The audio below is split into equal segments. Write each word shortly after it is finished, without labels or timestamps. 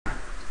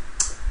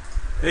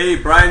Hey,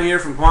 Brian here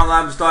from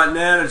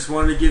quantlabs.net. I just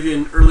wanted to give you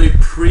an early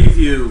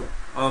preview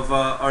of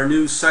our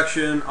new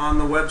section on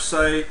the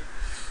website.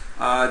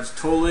 It's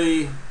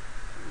totally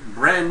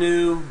brand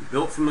new,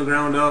 built from the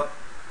ground up,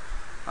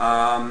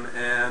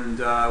 and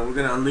we're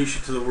going to unleash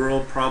it to the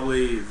world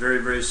probably very,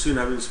 very soon.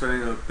 I've been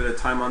spending a bit of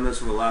time on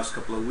this over the last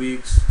couple of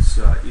weeks. It's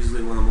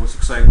easily one of the most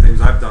exciting things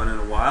I've done in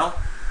a while.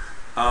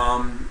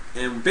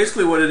 And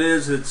basically what it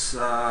is, it's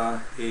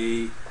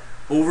a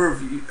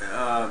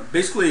overview,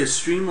 basically a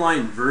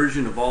streamlined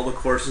version of all the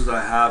courses that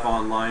I have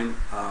online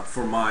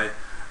for my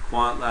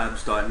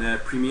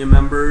quantlabs.net premium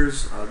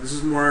members. This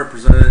is more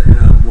presented in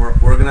a more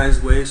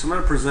organized way. So I'm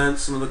going to present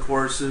some of the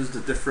courses, the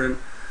different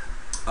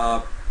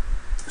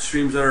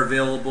streams that are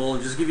available,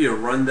 and just give you a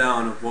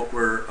rundown of what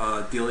we're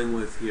dealing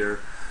with here.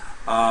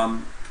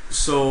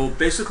 So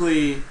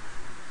basically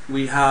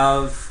we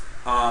have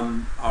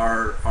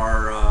our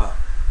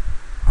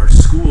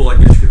school, I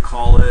guess you could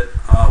call it,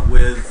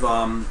 with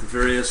the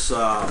various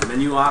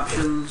menu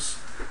options.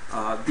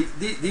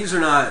 These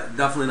are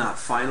definitely not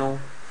final,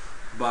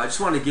 but I just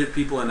want to give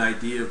people an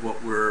idea of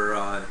what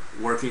we're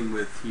working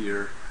with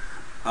here.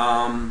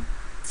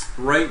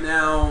 Right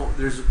now,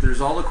 there's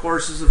all the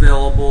courses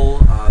available.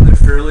 They're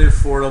fairly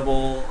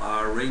affordable,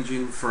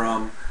 ranging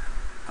from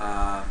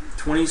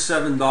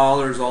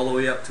 $27 all the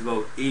way up to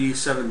about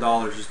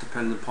 $87, just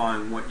depending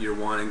upon what you're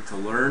wanting to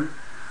learn.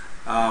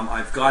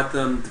 I've got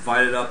them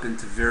divided up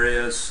into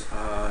various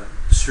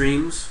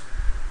streams,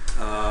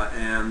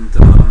 and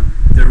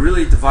they're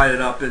really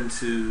divided up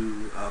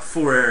into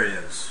 4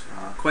 areas.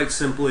 Quite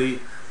simply,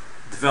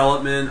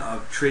 development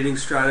of trading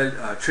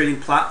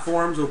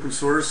platforms, open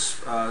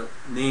source,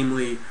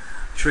 namely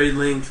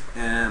TradeLink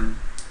and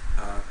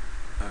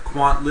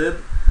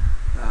quantlib,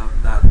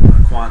 that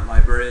quant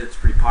library. It's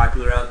pretty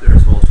popular out there,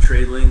 as well as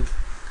TradeLink.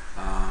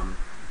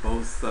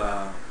 Both,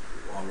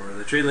 where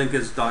the TradeLink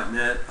is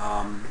 .net.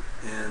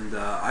 And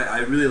I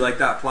really like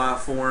that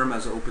platform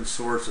as an open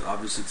source.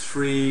 Obviously it's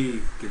free,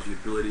 it gives you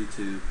the ability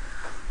to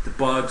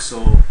debug.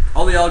 So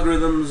all the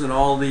algorithms and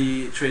all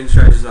the trading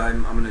strategies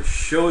I'm going to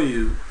show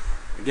you,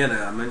 again,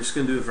 I'm just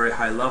going to do a very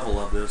high level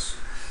of this.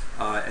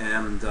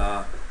 And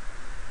not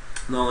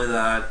only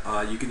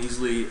that, you can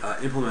easily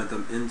implement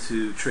them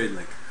into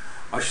TradeLink.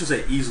 I shouldn't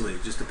say easily,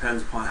 it just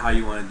depends upon how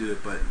you want to do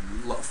it, but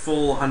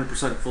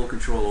 100% full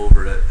control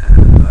over it,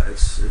 and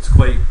it's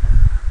quite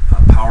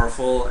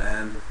powerful,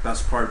 and the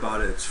best part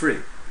about it, it's free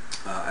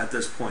at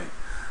this point.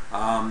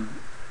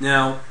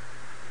 Now,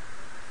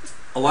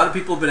 a lot of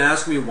people have been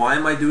asking me, why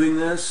am I doing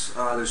this?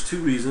 There's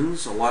 2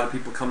 reasons. A lot of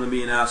people come to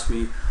me and ask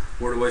me,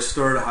 where do I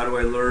start, how do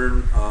I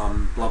learn,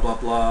 blah blah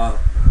blah.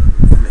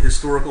 From a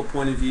historical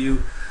point of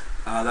view,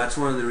 that's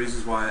one of the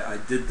reasons why I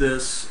did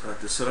this,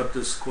 to set up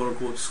this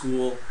quote-unquote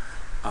school.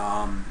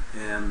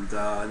 And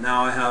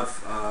now I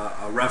have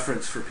a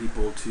reference for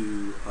people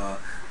to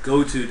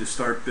go to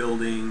start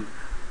building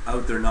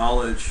out their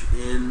knowledge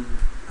in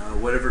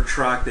whatever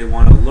track they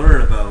want to learn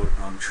about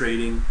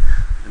trading,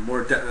 and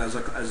more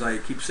as I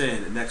keep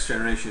saying, the next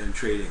generation in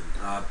trading,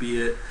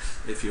 be it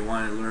if you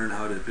want to learn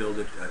how to build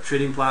a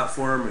trading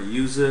platform or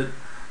use it,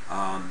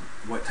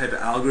 what type of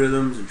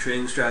algorithms and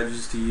trading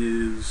strategies to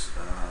use,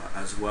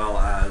 as well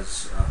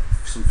as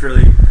some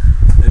fairly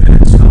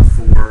advanced stuff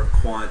for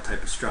quant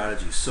type of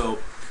strategies. So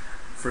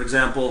for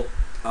example,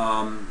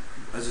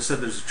 as I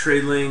said, there's a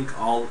TradeLink.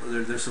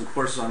 There's some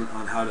courses on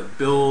how to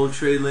build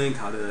TradeLink,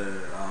 how to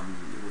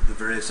the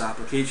various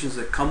applications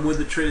that come with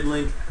the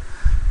TradeLink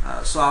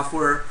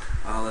software.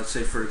 Let's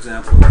say, for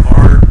example,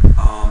 R.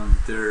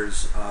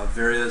 There's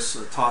various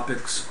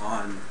topics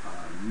on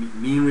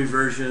mean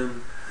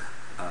reversion,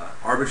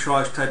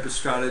 arbitrage type of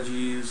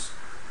strategies.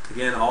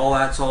 Again, all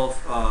that's all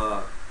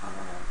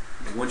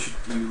once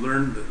you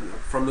learn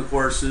from the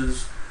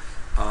courses.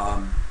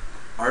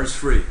 R is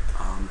free,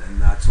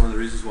 and that's one of the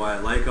reasons why I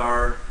like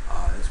R.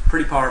 It's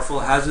pretty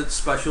powerful. It has its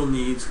special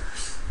needs.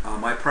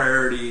 My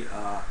priority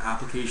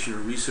application or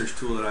research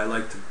tool that I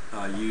like to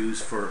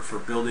use for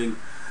building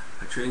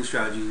trading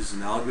strategies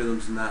and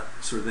algorithms and that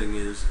sort of thing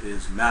is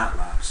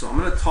Matlab. So I'm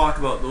going to talk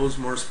about those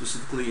more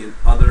specifically in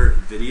other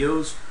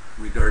videos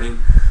regarding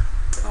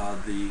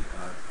the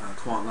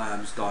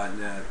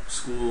quantlabs.net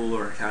school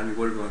or academy,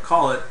 whatever you want to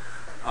call it.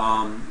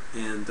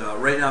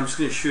 Right now I'm just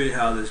going to show you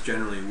how this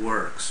generally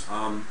works.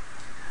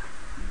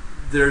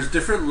 There's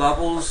different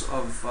levels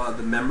of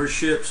the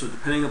membership, so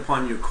depending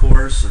upon your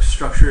course, are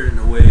structured in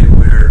a way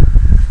where,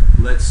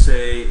 let's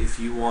say, if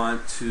you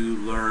want to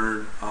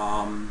learn,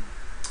 let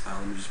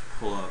me just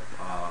pull up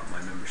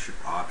my membership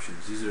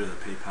options. These are the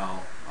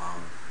PayPal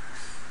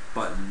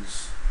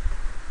buttons.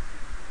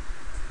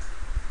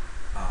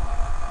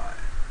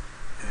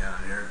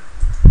 And here.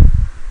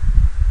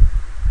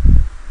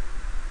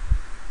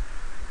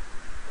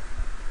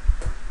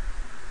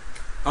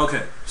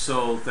 Okay,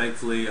 so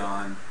thankfully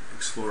on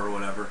Explore or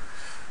whatever.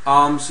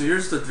 So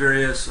here's the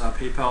various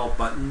PayPal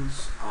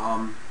buttons.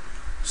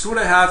 So what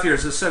I have here,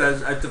 as I said,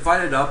 I've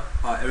divided up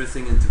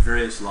everything into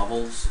various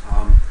levels.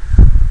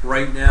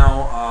 right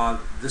now,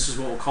 this is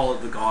what we'll call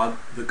it the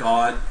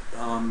God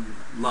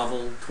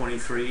level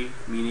 23,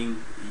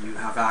 meaning you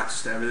have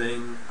access to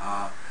everything.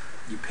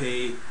 You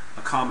pay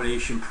a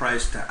combination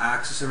price to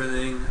access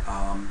everything.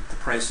 The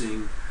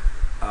pricing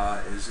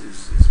is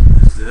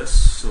this.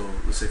 So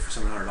let's say for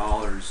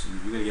 $700,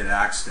 you're going to get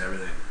access to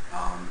everything,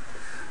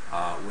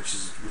 which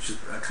is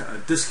a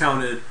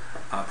discounted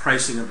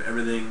pricing of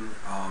everything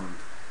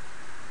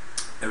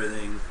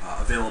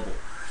available.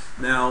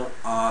 Now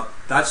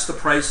that's the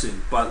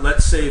pricing. But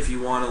let's say if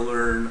you want to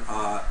learn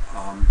the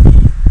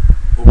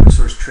open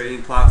source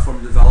trading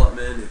platform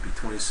development, it'd be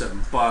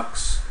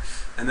 $27.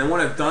 And then what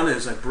I've done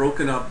is I've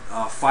broken up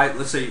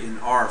let's say in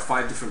R,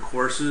 5 different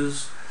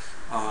courses.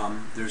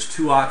 There's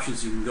 2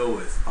 options you can go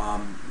with.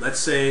 Let's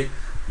say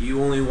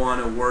you only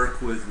want to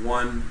work with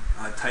one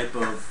type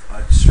of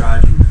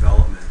strategy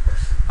development.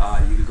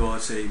 You could go,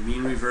 let's say,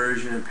 mean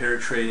reversion and pair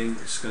trading.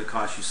 It's going to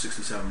cost you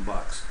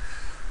 $67.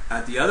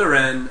 At the other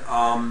end,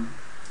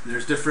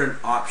 there's different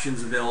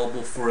options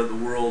available for the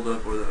world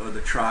of, or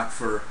the track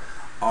for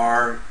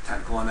R,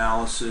 technical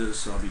analysis,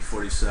 so it'll be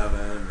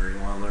 $47, or you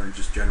want to learn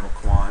just general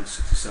quant,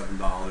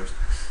 $67.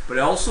 But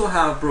I also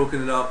have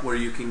broken it up where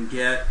you can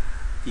get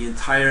the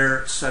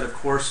entire set of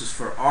courses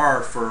for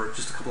R for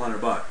just a couple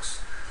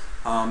 $100.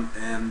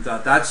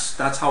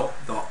 That's how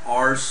the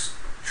R's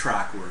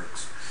track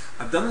works.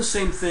 I've done the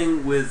same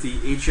thing with the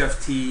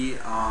HFT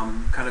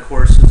kind of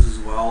courses as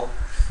well.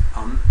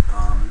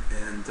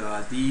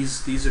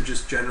 These are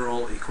just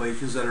general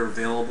equations that are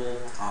available.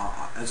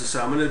 As I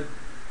said, I'm going to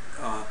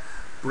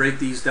break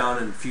these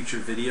down in future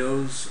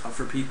videos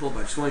for people, but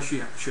I just want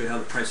to show you how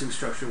the pricing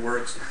structure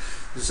works.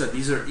 As I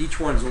said, each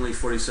one is only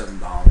 $47.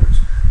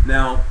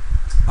 Now,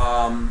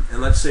 and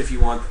let's say if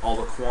you want all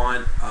the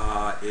quant,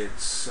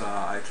 it's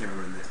I can't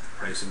remember the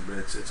pricing, but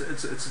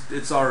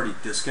it's already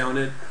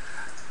discounted.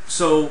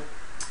 So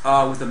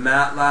with the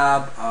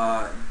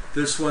Matlab,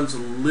 this one's a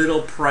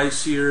little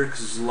pricier because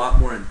there's a lot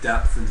more in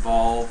depth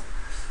involved.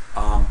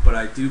 But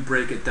I do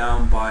break it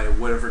down by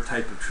whatever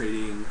type of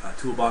trading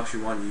toolbox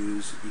you want to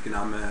use,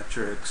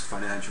 econometrics,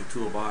 financial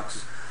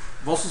toolboxes.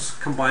 I've also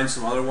combined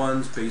some other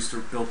ones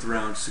built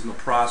around signal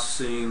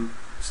processing,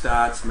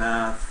 stats,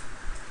 math,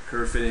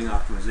 curve fitting,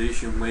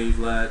 optimization,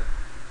 wavelet,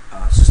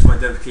 system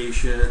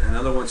identification, and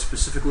another one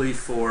specifically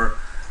for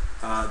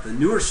the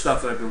newer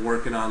stuff that I've been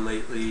working on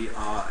lately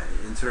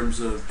in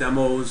terms of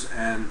demos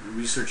and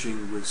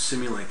researching with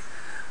Simulink.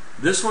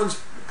 This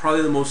one's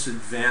probably the most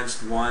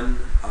advanced one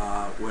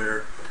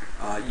where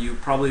you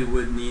probably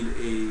would need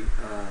a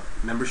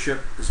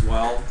membership as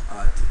well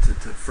to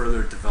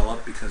further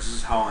develop, because this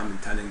is how I'm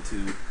intending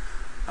to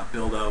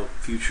build out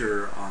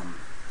future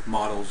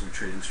models and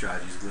trading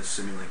strategies with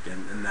Simulink,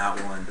 and that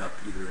will end up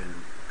either in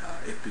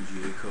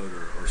FPGA code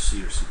or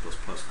C or C++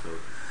 code.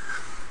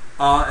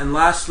 And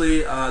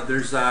lastly,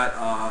 there's that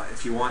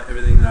if you want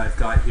everything that I've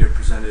got here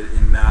presented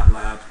in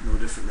MATLAB, no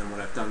different than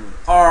what I've done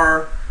with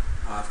R,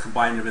 I've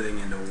combined everything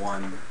into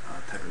one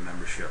type of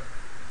membership.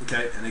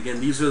 Okay, and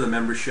again, these are the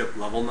membership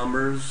level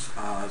numbers.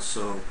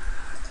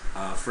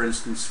 For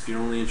instance, if you're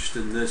only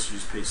interested in this, you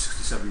just pay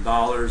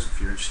 $67. If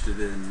you're interested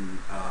in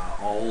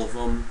all of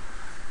them,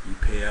 you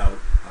pay out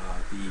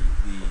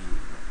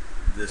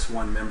this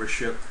one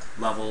membership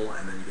level,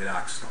 and then you get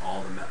access to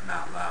all the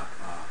MATLAB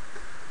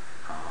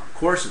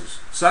courses.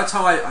 So that's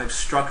how I've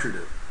structured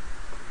it.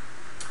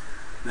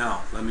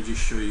 Now, let me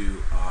just show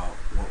you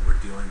what we're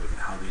dealing with and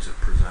how these are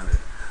presented.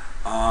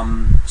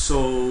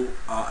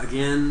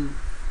 Again,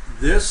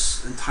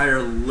 this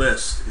entire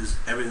list is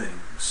everything.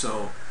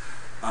 So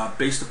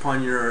based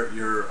upon your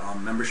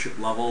membership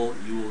level,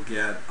 you will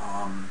get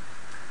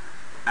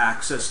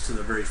access to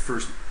the very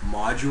first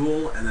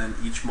module, and then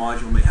each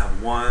module may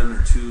have 1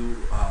 or 2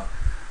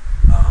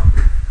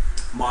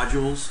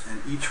 modules,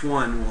 and each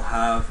one will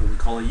have what we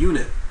call a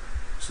unit.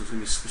 So there's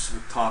going to be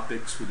specific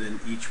topics within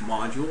each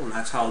module, and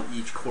that's how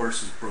each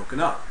course is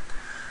broken up.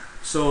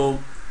 So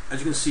as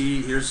you can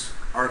see, here's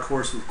our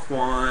course with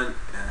quant,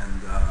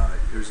 and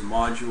here's a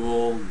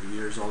module, and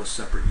here's all the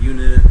separate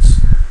units.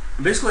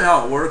 And basically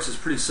how it works is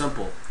pretty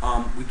simple.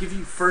 We give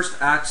you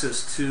first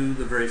access to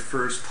the very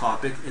first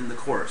topic in the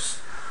course.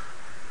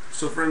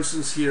 So for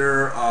instance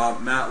here,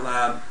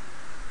 MATLAB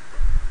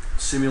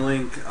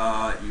Simulink,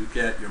 you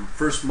get your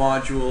first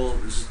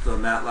module. This is the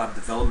MATLAB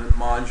development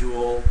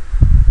module,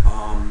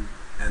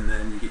 and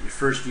then you get your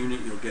first unit,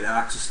 you'll get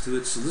access to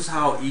it. So this is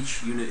how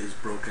each unit is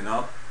broken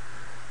up.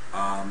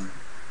 Let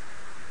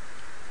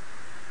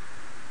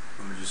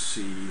me just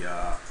see.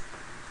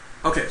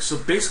 Okay, so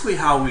basically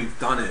how we've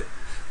done it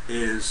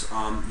is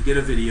you get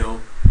a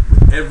video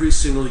with every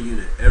single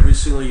unit. Every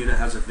single unit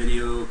has a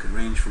video. It can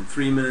range from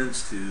 3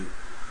 minutes to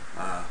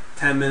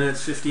 10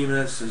 minutes, 15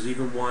 minutes. There's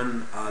even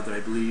one that I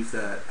believe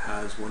that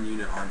has one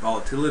unit on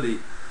volatility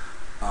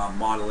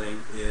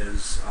modeling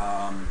is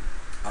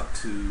up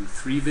to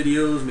 3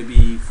 videos,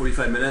 maybe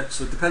 45 minutes.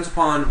 So it depends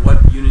upon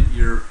what unit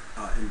you're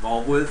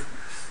involved with.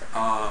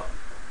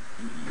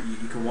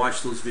 You can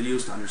watch those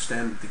videos to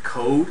understand the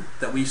code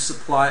that we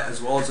supply,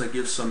 as well as I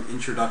give some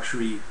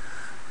introductory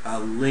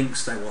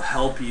links that will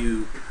help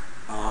you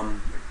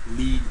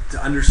lead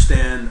to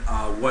understand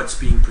what's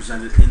being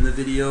presented in the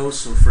video.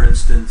 So for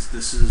instance,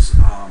 this is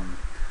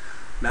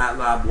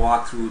Matlab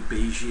walkthrough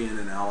Bayesian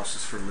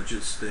analysis for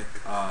logistic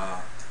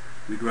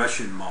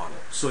regression model.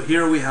 So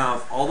here we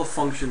have all the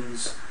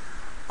functions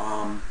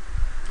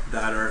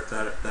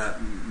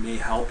that may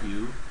help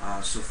you.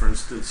 So for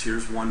instance,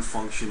 here's one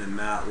function in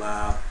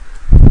MATLAB.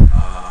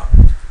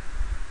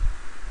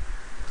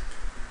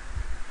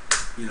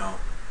 You know,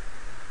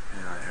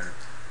 here.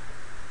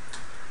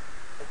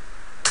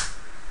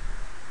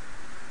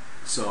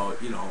 So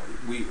you know,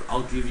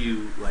 I'll give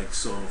you like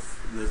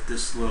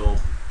this little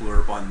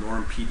blurb on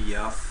norm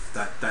PDF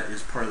that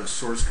is part of the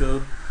source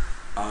code.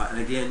 And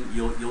again,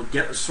 you'll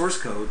get the source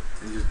code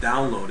and just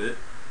download it.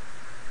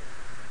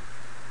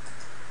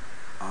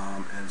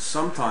 And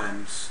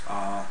sometimes,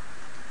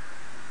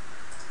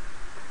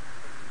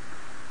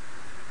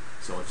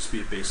 so it'll just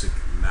be a basic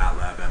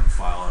MATLAB M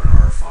file or an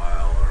R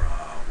file or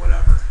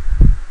whatever.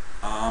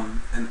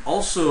 And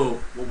also,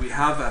 what we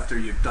have after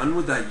you're done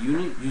with that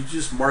unit, you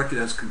just mark it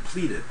as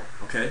completed.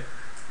 Okay,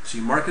 so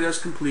you mark it as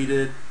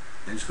completed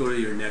and just go to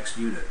your next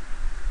unit.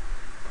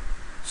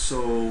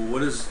 So what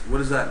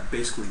does that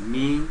basically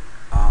mean?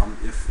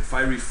 If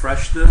I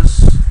refresh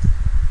this,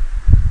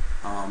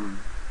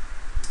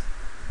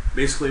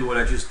 basically what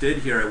I just did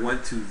here, I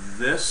went to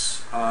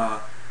this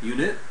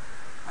unit,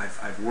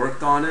 I've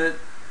worked on it,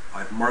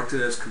 I've marked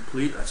it as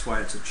complete, that's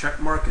why it's a check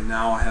mark, and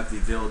now I have the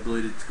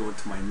availability to go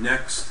into my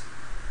next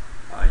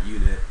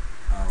unit,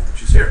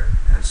 which is here.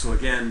 And so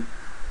again,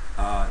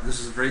 this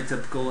is very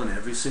typical in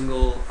every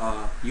single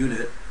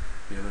unit.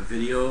 You have a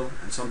video,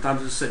 and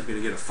sometimes, as I said, you're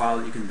going to get a file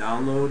that you can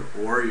download,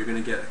 or you're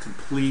going to get a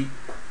complete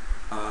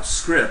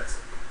script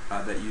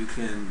that you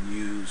can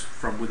use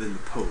from within the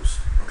post.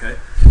 Okay,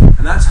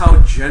 and that's how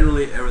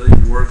generally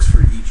everything works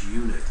for each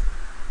unit.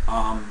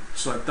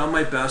 So I've done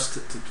my best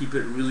to keep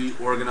it really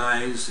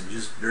organized and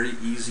just very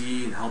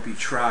easy, and help you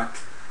track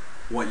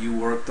what you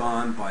worked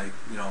on by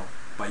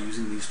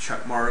using these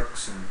check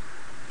marks and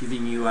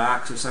giving you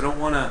access. I don't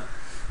want to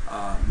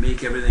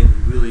make everything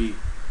really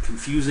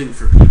confusing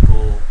for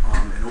people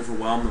and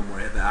overwhelm them where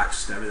they have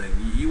access to everything.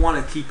 You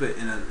want to keep it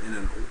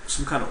in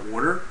some kind of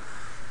order.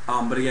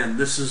 But again,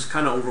 this is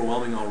kind of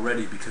overwhelming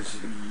already because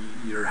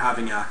you're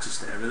having access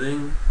to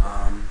everything.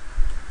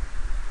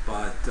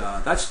 But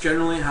that's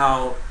generally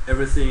how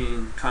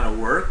everything kind of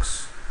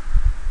works.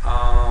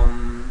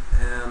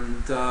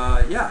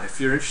 Yeah, if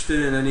you're interested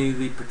in any of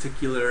the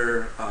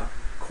particular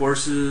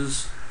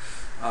courses,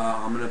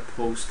 I'm going to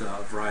post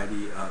a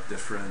variety of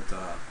different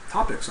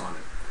topics on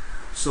it.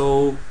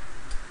 So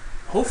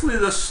hopefully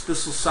this will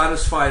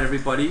satisfy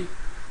everybody,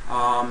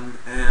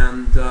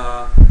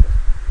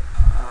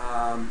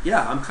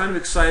 yeah, I'm kind of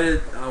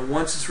excited.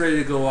 Once it's ready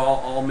to go,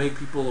 I'll make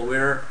people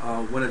aware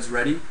when it's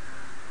ready,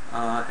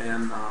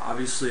 and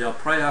obviously I'll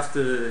probably have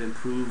to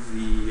improve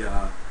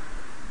the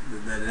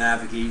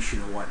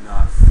navigation and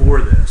whatnot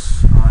for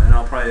this, and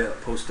I'll probably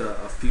post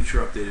a future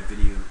updated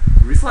video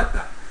to reflect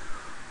that.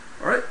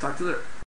 Alright, talk to you later.